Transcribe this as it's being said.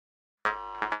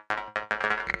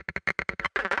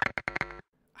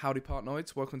Howdy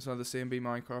partnoids, welcome to another CNB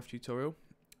Minecraft tutorial.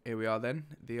 Here we are then,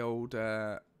 the old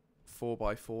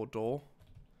 4x4 door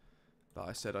that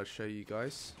I said I'd show you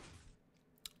guys.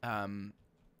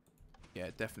 Yeah,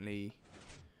 definitely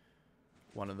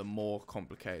one of the more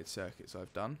complicated circuits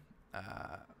I've done,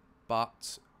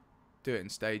 but do it in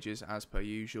stages as per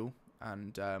usual,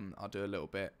 and I'll do a little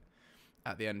bit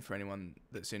at the end for anyone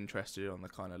that's interested on the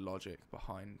kind of logic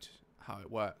behind how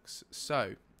it works.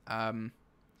 So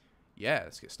yeah,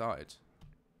 let's get started.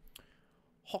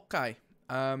 Okay,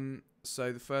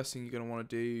 so the first thing you're going to want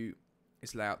to do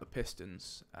is lay out the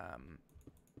pistons,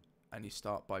 and you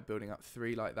start by building up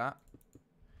 3 like that,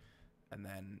 and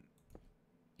then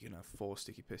you're going to have 4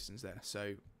 sticky pistons there.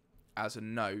 So as a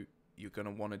note, you're going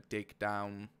to want to dig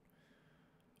down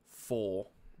 4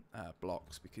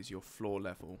 blocks because your floor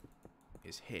level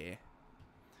is here,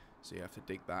 so you have to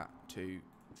dig that 2,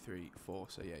 3, 4.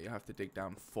 So yeah, you have to dig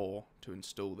down 4 to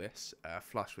install this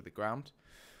flush with the ground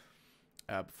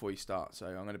before you start. So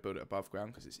I'm going to build it above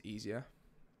ground because it's easier.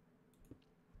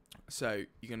 So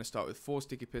you're going to start with 4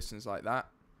 sticky pistons like that,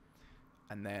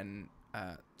 and then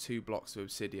 2 blocks of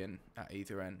obsidian at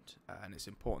either end, and it's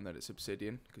important that it's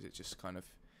obsidian because it just kind of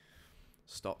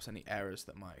stops any errors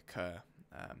that might occur,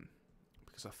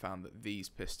 because I found that these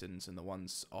pistons and the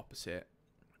ones opposite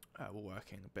were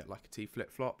working a bit like a T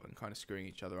flip-flop and kind of screwing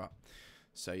each other up.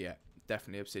 So yeah,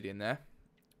 definitely obsidian there.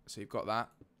 So you've got that,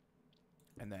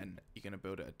 and then you're going to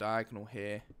build it a diagonal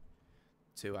here,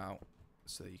 2 out,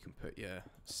 so that you can put your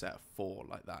set of 4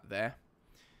 like that there,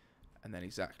 and then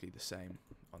exactly the same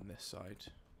on this side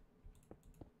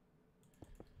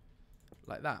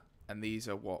like that. And these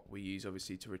are what we use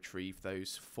obviously to retrieve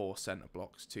those 4 center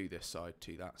blocks to this side,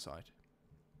 to that side.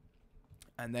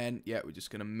 And then yeah, we're just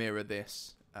going to mirror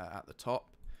this at the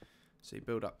top. So you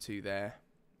build up 2 there,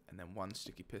 and then 1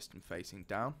 sticky piston facing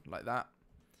down like that,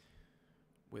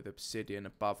 with obsidian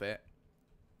above it,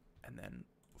 and then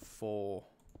 4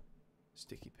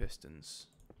 sticky pistons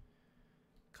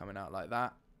coming out like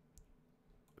that,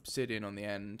 obsidian on the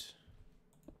end,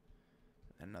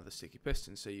 and another sticky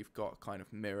piston. So you've got a kind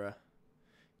of mirror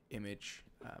image,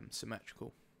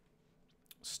 symmetrical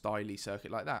styly circuit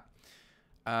like that.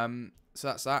 So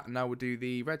that's that, and now we'll do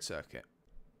the red circuit.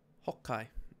 Okay,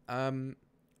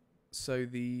 so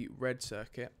the red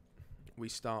circuit, we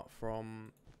start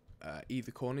from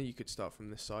either corner. You could start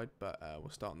from this side, but we'll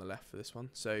start on the left for this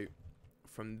one. So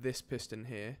from this piston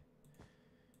here,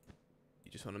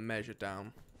 you just want to measure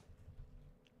down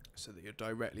so that you're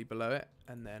directly below it,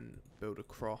 and then build a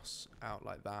cross out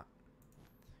like that,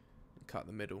 and cut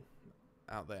the middle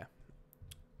out there,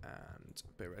 and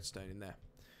a bit of redstone in there.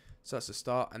 So that's the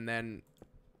start, and then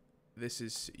this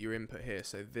is your input here.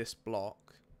 So this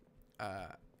block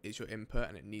is your input,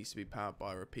 and it needs to be powered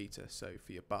by a repeater, so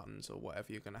for your buttons or whatever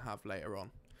you're going to have later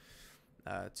on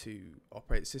to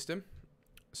operate the system.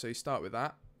 So you start with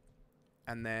that,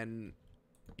 and then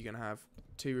you're going to have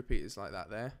 2 repeaters like that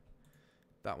there.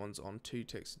 That one's on 2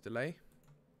 ticks of delay.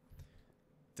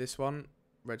 This one,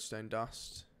 redstone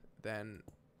dust, then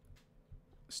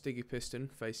sticky piston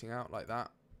facing out like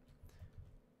that,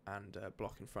 and a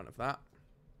block in front of that.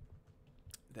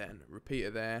 Then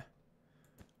repeater there,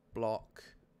 block,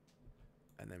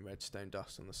 and then redstone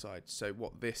dust on the side. So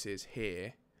what this is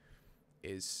here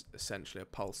is essentially a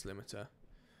pulse limiter,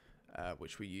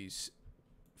 which we use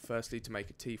firstly to make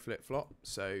a T flip-flop.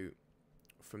 So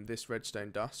from this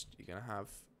redstone dust, you're going to have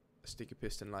a sticky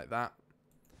piston like that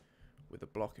with a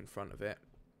block in front of it,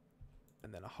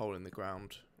 and then a hole in the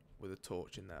ground with a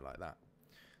torch in there like that.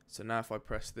 So now if I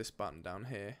press this button down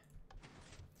here,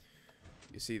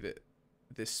 you see that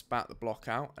this spat the block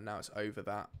out, and now it's over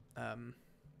that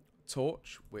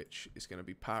torch, which is going to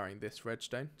be powering this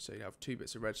redstone. So you have 2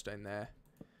 bits of redstone there,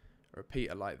 a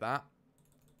repeater like that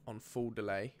on full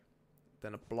delay,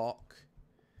 then a block,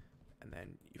 and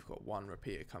then you've got 1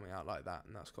 repeater coming out like that,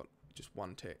 and that's got just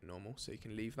 1 tick normal, so you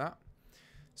can leave that.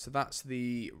 So that's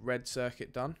the red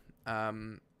circuit done,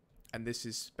 and this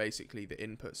is basically the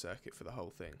input circuit for the whole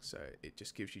thing. So it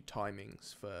just gives you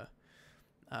timings for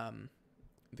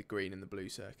the green and the blue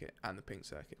circuit and the pink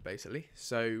circuit basically.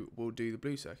 So we'll do the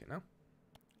blue circuit now.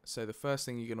 So the first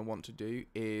thing you're going to want to do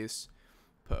is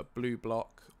put a blue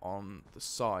block on the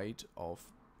side of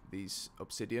these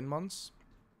obsidian ones,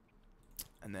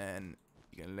 and then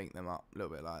you're going to link them up a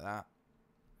little bit like that,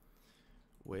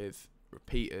 with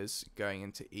repeaters going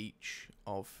into each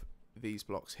of these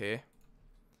blocks here,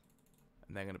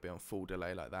 and they're going to be on full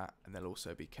delay like that, and they'll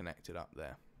also be connected up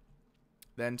there.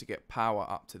 Then to get power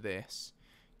up to this,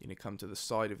 you're going to come to the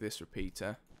side of this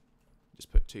repeater,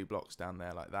 just put 2 blocks down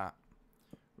there like that,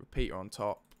 repeater on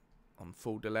top on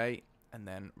full delay, and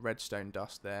then redstone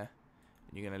dust there,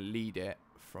 and you're going to lead it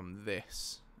from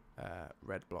this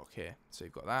red block here. So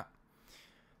you've got that.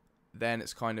 Then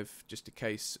it's kind of just a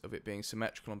case of it being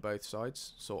symmetrical on both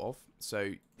sides, sort of. So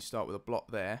you start with a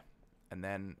block there, and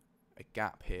then a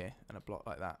gap here, and a block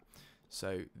like that.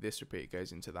 So this repeater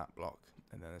goes into that block,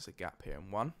 and then there's a gap here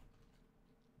and one.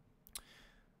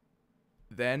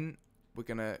 Then we're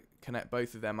going to connect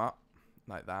both of them up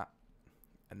like that,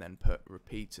 and then put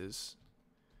repeaters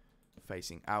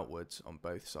facing outwards on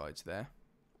both sides there,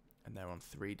 and they're on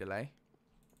 3 delay.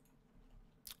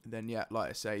 And then, yeah, like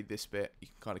I say, this bit you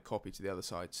can kind of copy to the other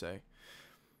side. So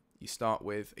you start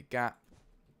with a gap,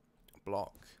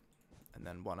 block, and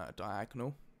then one at a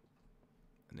diagonal,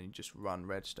 and then you just run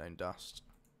redstone dust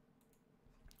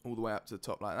all the way up to the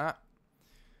top like that.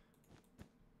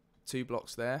 2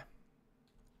 blocks there,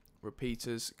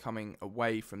 repeaters coming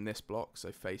away from this block,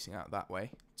 so facing out that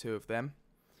way, 2 of them,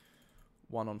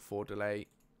 1 on 4 delay,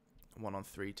 1 on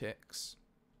 3 ticks.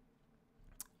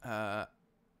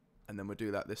 And then we'll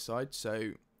do that this side.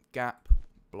 So gap,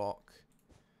 block,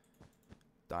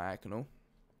 diagonal,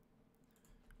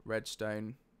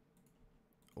 redstone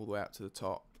all the way up to the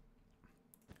top,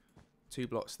 2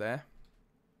 blocks there,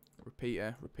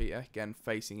 repeater, again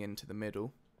facing into the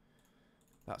middle.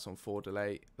 That's on 4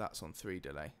 delay, that's on 3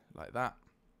 delay, like that.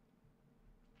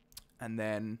 And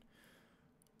then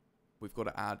we've got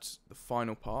to add the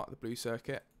final part of the blue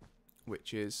circuit,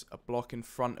 which is a block in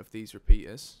front of these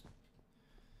repeaters.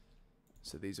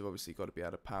 So these have obviously got to be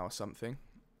able to power something.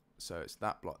 So it's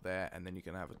that block there, and then you're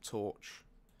going to have a torch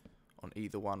on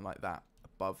either one like that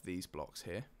above these blocks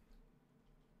here.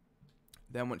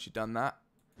 Then once you've done that,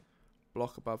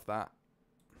 block above that,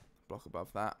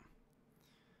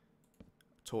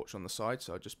 torch on the side,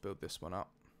 so I'll just build this one up.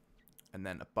 And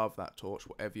then above that torch,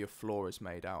 whatever your floor is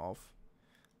made out of,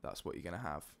 that's what you're going to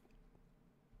have.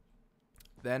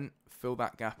 Then fill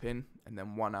that gap in, and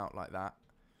then one out like that,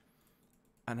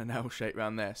 and an L shape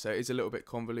around there. So it is a little bit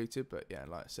convoluted, but yeah,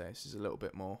 like I say, this is a little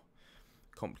bit more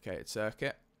complicated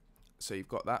circuit. So you've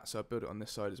got that, so I'll build it on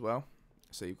this side as well.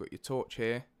 So you've got your torch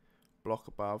here, block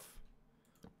above,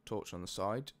 torch on the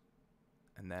side,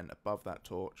 and then above that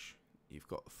torch you've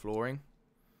got the flooring.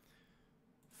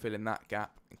 Fill in that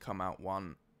gap and come out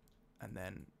one, and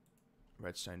then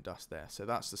redstone dust there. So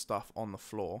that's the stuff on the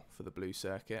floor for the blue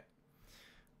circuit.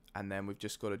 And then we've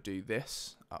just got to do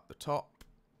this up the top.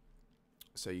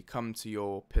 So you come to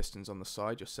your pistons on the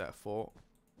side, your set of 4,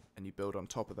 and you build on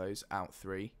top of those out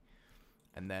 3.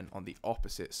 And then on the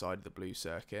opposite side of the blue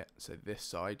circuit, so this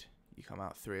side, you come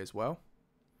out 3 as well.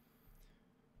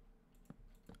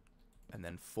 And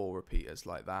then 4 repeaters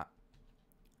like that.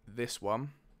 This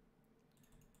one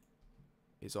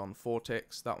is on 4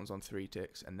 ticks, that one's on 3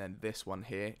 ticks, and then this one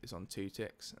here is on 2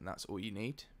 ticks, and that's all you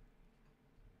need.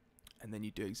 And then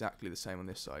you do exactly the same on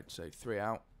this side. So 3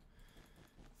 out,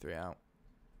 3 out,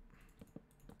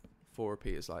 4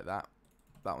 repeaters like that.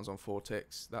 That one's on 4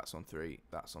 ticks, that's on 3,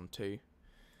 that's on 2,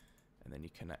 and then you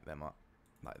connect them up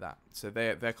like that. So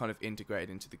they're kind of integrated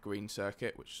into the green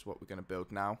circuit, which is what we're going to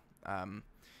build now.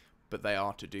 But they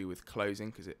are to do with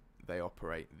closing, because they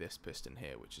operate this piston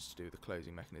here, which is to do with the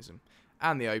closing mechanism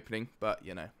and the opening. But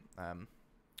you know,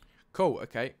 cool.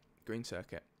 Okay, green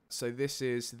circuit. So this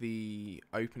is the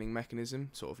opening mechanism,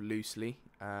 sort of loosely.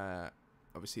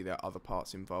 Obviously there are other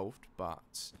parts involved,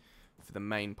 but for the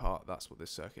main part, that's what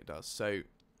this circuit does. So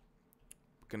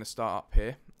we're going to start up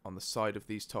here on the side of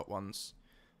these top ones,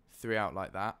 3 out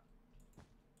like that,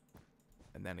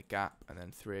 and then a gap, and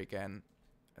then 3 again,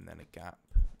 and then a gap,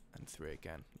 and 3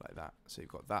 again, like that. So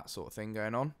you've got that sort of thing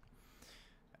going on.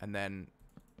 And then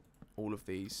all of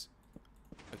these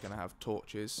are going to have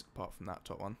torches apart from that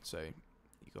top one. So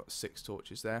you've got 6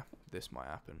 torches there. This might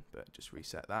happen, but just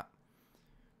reset that.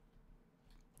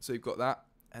 So you've got that,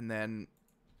 and then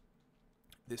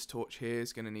this torch here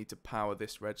is going to need to power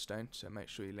this redstone, so make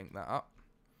sure you link that up.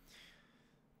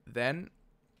 Then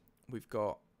we've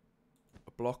got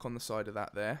a block on the side of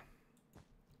that there,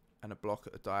 and a block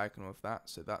at the diagonal of that,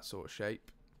 so that sort of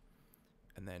shape.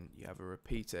 And then you have a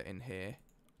repeater in here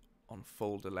on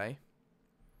full delay.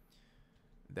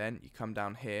 Then you come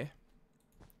down here,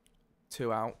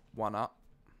 2 out, 1 up,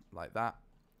 like that,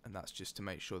 and that's just to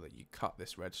make sure that you cut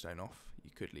this redstone off. You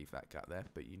could leave that gap there,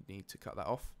 but you need to cut that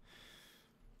off.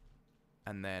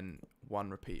 And then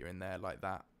 1 repeater in there like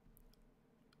that,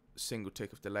 single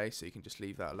tick of delay, so you can just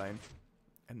leave that alone,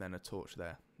 and then a torch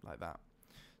there like that.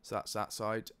 So that's that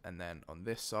side. And then on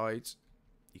this side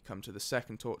you come to the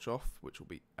second torch off, which will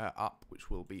be which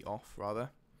will be off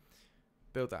rather.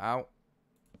 Build that out,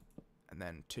 and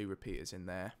then 2 repeaters in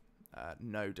there,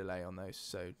 no delay on those,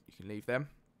 so you can leave them.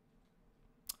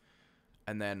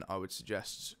 And then I would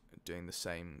suggest doing the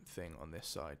same thing on this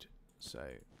side. So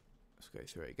let's go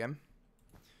through it again.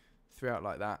 3 out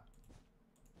like that.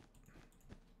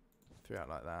 3 out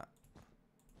like that.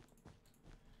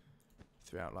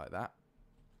 3 out like that.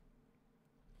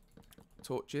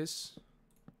 Torches.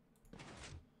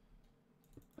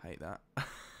 Hate that.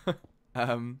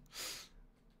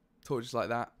 Torches like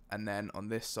that, and then on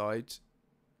this side,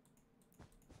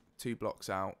 2 blocks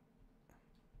out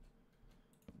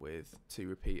with 2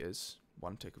 repeaters,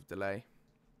 1 tick of delay,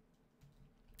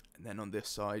 and then on this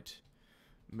side,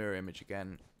 mirror image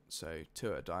again, so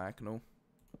 2 at a diagonal,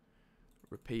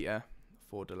 repeater,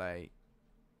 4 delay,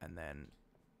 and then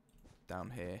down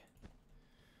here,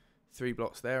 3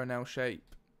 blocks there in L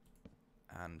shape,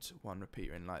 and 1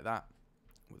 repeater in like that,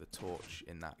 with a torch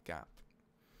in that gap.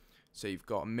 So you've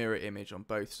got a mirror image on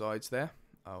both sides there.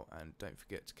 Oh, and don't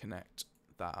forget to connect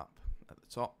that up at the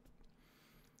top.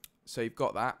 So you've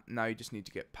got that. Now you just need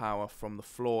to get power from the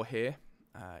floor here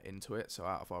into it, so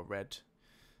out of our red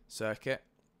circuit.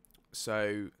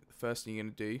 So the first thing you're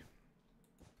going to do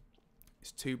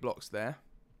is 2 blocks there,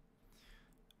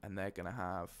 and they're going to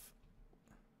have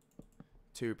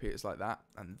 2 repeaters like that,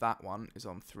 and that one is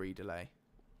on 3 delay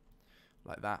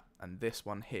like that, and this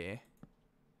one here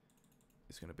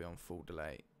is going to be on full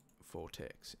delay, 4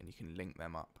 ticks, and you can link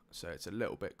them up. So it's a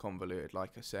little bit convoluted,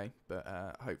 like I say, but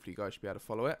hopefully you guys should be able to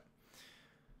follow it.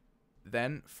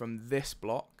 Then from this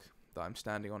block that I'm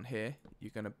standing on here,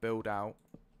 you're going to build out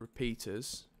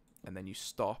repeaters, and then you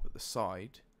stop at the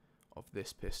side of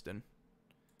this piston,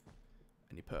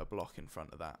 and you put a block in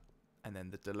front of that, and then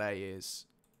the delay is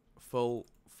full,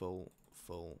 full,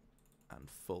 full, and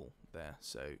full there.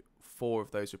 So 4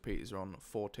 of those repeaters are on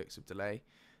 4 ticks of delay,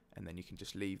 and then you can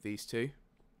just leave these 2,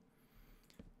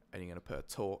 and you're going to put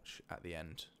a torch at the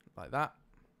end like that.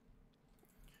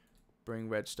 Bring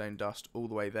redstone dust all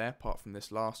the way there, apart from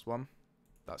this last one.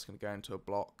 That's going to go into a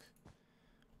block,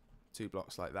 2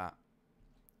 blocks like that.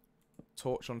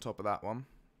 Torch on top of that one,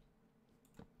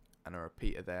 and a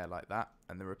repeater there like that,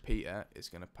 and the repeater is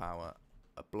going to power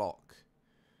a block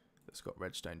that's got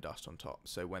redstone dust on top.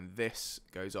 So when this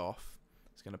goes off,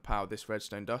 it's going to power this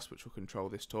redstone dust, which will control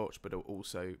this torch, but it will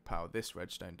also power this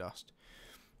redstone dust,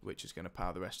 which is going to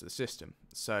power the rest of the system.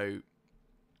 So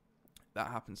that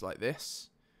happens like this.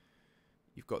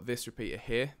 You've got this repeater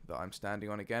here that I'm standing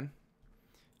on again.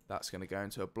 That's going to go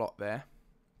into a block there,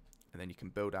 and then you can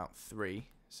build out 3.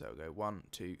 So it'll go 1,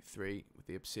 2, 3 with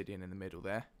the obsidian in the middle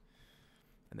there,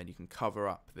 and then you can cover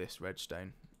up this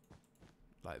redstone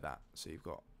like that. So you've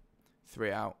got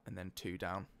 3 out and then 2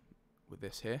 down with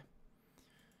this here.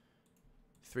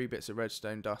 3 bits of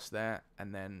redstone dust there,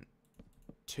 and then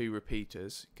 2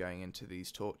 repeaters going into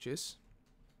these torches.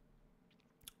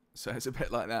 So it's a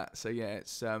bit like that. So yeah,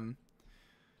 it's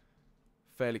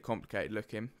fairly complicated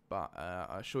looking, but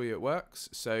I assure you it works.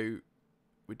 So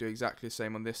we do exactly the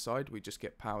same on this side. We just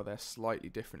get power there slightly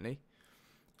differently.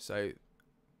 So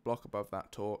block above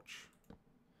that torch,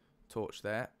 torch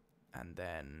there, and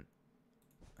then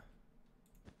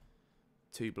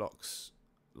 2 blocks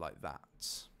like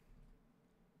that.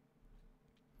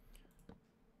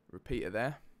 Repeater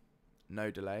there,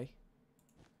 no delay,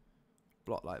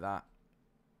 block like that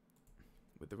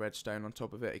with the redstone on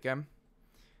top of it again,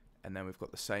 and then we've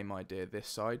got the same idea this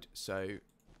side. So you're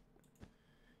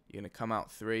going to come out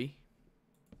 3,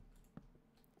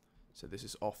 so this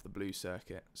is off the blue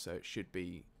circuit, so it should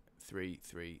be 3,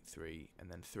 3, 3,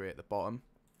 and then 3 at the bottom.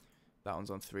 That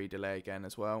one's on 3 delay again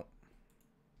as well.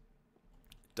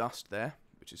 Dust there,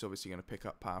 which is obviously going to pick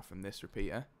up power from this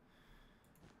repeater.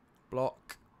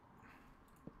 Block,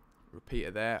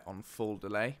 repeater there on full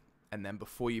delay, and then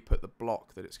before you put the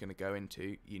block that it's going to go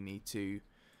into, you need to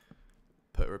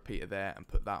put a repeater there and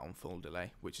put that on full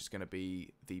delay, which is going to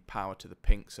be the power to the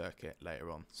pink circuit later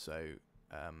on. So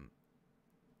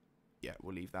yeah,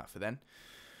 we'll leave that for then.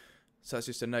 So that's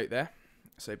just a note there.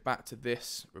 So back to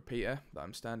this repeater that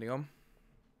I'm standing on,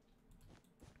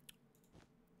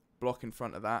 block in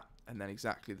front of that, and then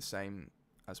exactly the same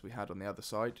as we had on the other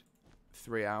side.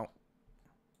 3 out,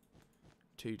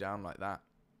 2 down like that,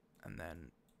 and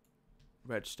then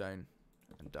redstone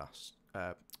and dust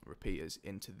repeaters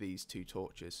into these 2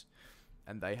 torches,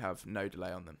 and they have no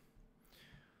delay on them.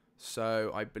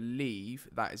 So I believe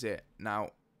that is it.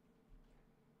 Now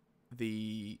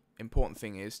the important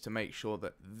thing is to make sure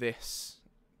that these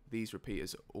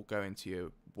repeaters all go into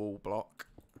your wall block,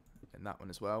 and that one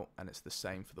as well, and it's the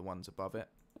same for the ones above it.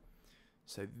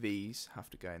 So these have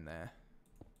to go in there,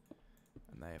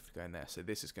 and they have to go in there. So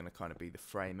this is going to kind of be the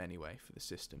frame anyway for the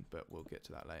system, but we'll get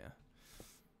to that later.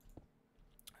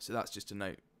 So that's just a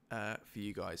note for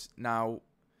you guys. Now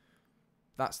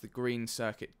that's the green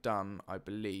circuit done, I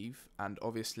believe. And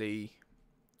obviously,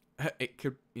 it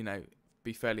could, you know,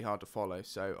 be fairly hard to follow.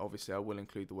 So obviously, I will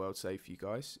include the world save for you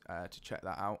guys to check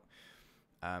that out.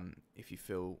 If you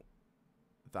feel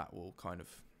that will kind of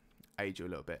aid you a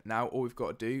little bit. Now, all we've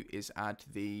got to do is add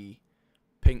the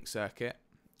pink circuit,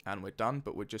 and we're done.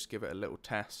 But we'll just give it a little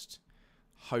test.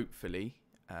 Hopefully,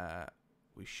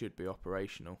 we should be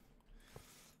operational.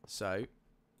 So,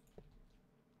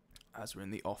 as we're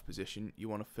in the off position, you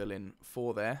want to fill in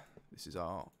 4 there. This is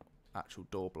our actual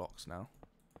door blocks now.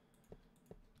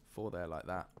 4 there like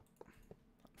that.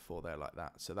 4 there like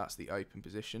that. So that's the open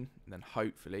position. And then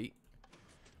hopefully,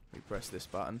 we press this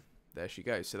button. There she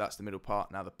goes. So that's the middle part.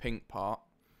 Now the pink part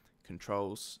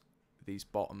controls these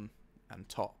bottom and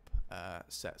top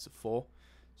sets of 4.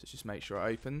 So just make sure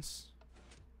it opens.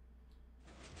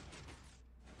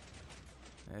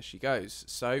 There she goes.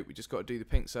 So we just got to do the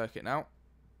pink circuit now.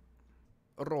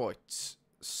 Right.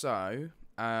 So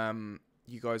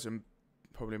you guys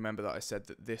probably remember that I said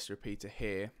that this repeater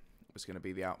here was going to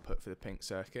be the output for the pink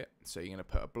circuit. So you're going to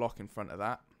put a block in front of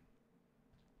that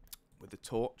with a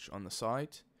torch on the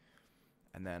side,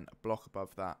 and then a block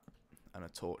above that and a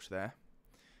torch there.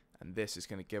 And this is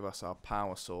going to give us our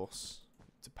power source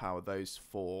to power those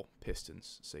 4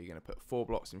 pistons. So you're going to put 4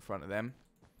 blocks in front of them,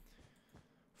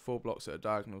 4 blocks that are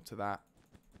diagonal to that,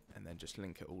 and then just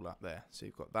link it all up there. So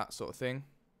you've got that sort of thing.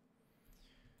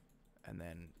 And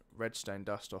then redstone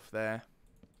dust off there,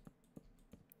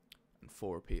 and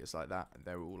 4 repeaters like that, and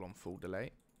they're all on full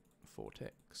delay, 4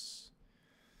 ticks.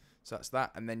 So that's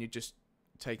that. And then you're just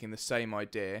taking the same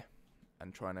idea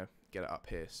and trying to get it up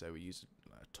here. So we use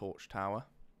a torch tower.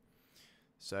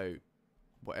 So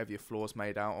whatever your floor's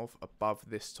made out of, above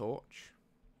this torch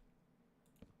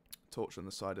on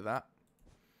the side of that,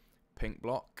 pink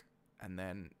block, and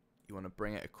then you want to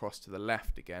bring it across to the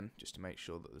left again, just to make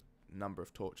sure that the number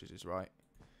of torches is right.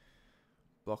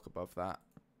 Block above that,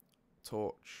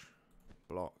 torch,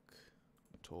 block,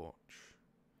 torch,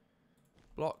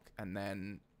 block, and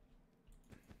then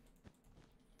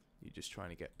you're just trying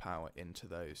to get power into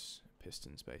those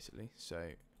pistons basically. So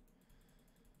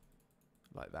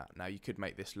like that. Now you could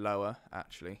make this lower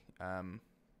actually, and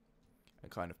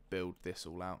kind of build this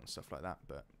all out and stuff like that,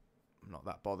 but I'm not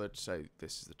that bothered, so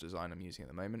this is the design I'm using at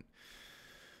the moment.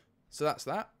 So that's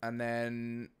that, and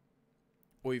then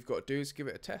all you've got to do is give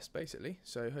it a test basically.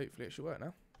 So hopefully it should work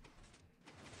now.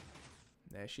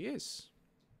 There she is.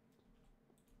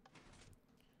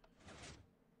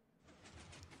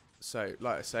 So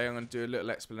like I say, I'm going to do a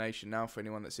little explanation now for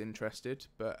anyone that's interested,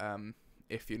 but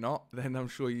if you're not, then I'm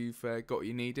sure you've got what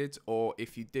you needed. Or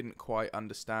if you didn't quite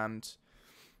understand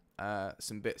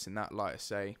some bits in that, like I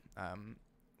say,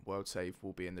 world save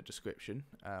will be in the description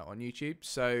on YouTube.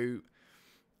 So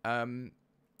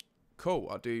cool,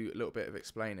 I'll do a little bit of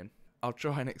explaining. I'll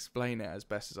try and explain it as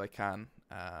best as I can,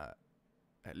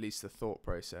 at least the thought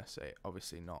process,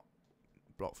 obviously not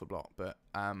block for block, but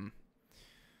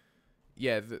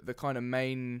yeah, the kind of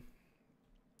main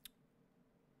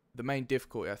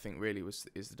difficulty I think really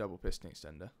is the double piston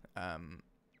extender,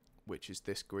 which is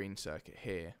this green circuit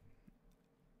here,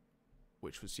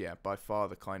 which was by far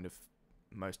the kind of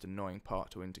most annoying part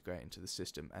to integrate into the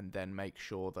system, and then make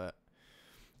sure that,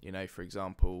 you know, for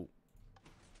example,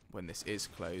 when this is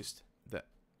closed, that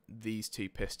these 2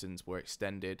 pistons were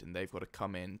extended and they've got to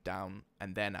come in, down,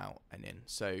 and then out and in.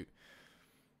 So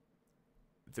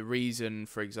the reason,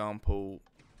 for example,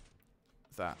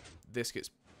 that this gets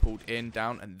pulled in,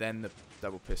 down, and then the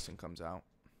double piston comes out,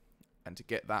 and to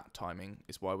get that timing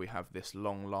is why we have this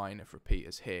long line of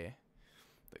repeaters here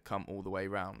that come all the way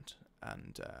round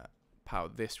and power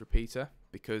this repeater,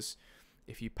 because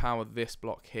if you power this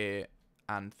block here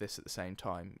and this at the same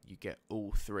time, you get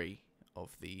all 3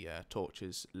 of the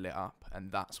torches lit up,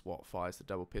 and that's what fires the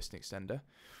double piston extender.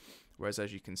 Whereas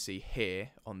as you can see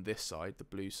here on this side, the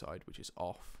blue side, which is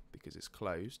off because it's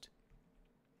closed,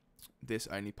 this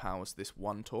only powers this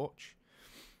one torch,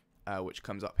 which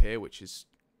comes up here, which is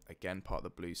again part of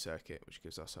the blue circuit, which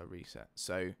gives us our reset.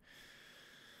 So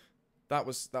that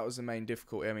was the main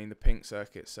difficulty. I mean, the pink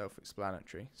circuit's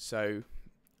self-explanatory. So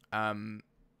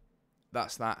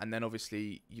that's that. And then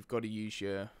obviously you've got to use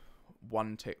your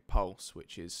 1 tick pulse,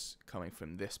 which is coming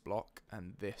from this block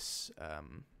and this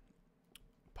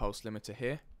pulse limiter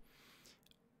here.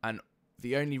 And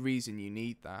the only reason you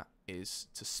need that is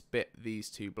to spit these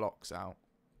 2 blocks out,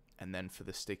 and then for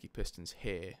the sticky pistons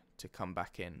here to come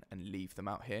back in and leave them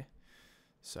out here.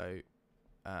 So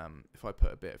if I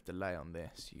put a bit of delay on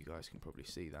this, you guys can probably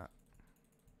see that.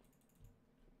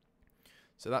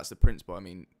 So that's the principle. I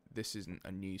mean, this isn't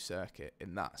a new circuit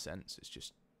in that sense, it's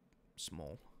just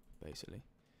small basically.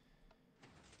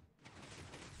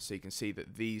 So you can see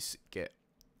that these get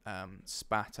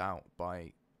spat out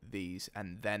by these,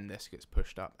 and then this gets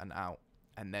pushed up and out.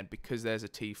 And then because there's a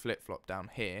T flip-flop down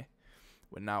here,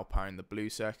 we're now powering the blue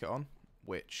circuit on,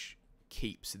 which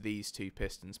keeps these two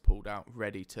pistons pulled out,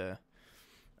 ready to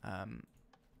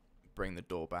bring the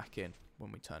door back in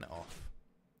when we turn it off.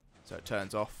 So it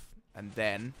turns off, and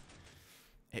then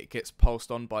it gets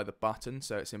pulsed on by the button.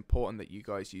 So it's important that you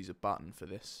guys use a button for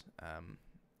this.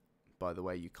 By the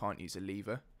way, you can't use a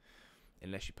lever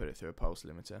unless you put it through a pulse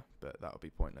limiter, but that would be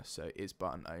pointless. So it is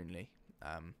button only.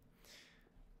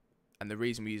 And the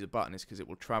reason we use a button is because it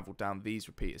will travel down these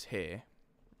repeaters here,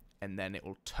 and then it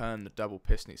will turn the double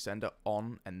piston extender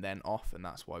on and then off, and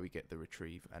that's why we get the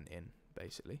retrieve and in,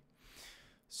 basically.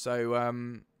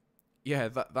 So yeah,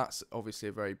 that's obviously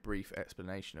a very brief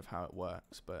explanation of how it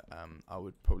works, but I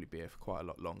would probably be here for quite a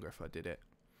lot longer if I did it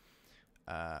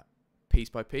piece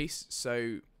by piece.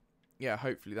 So yeah,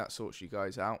 hopefully that sorts you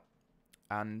guys out,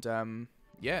 and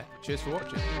yeah, cheers for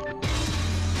watching.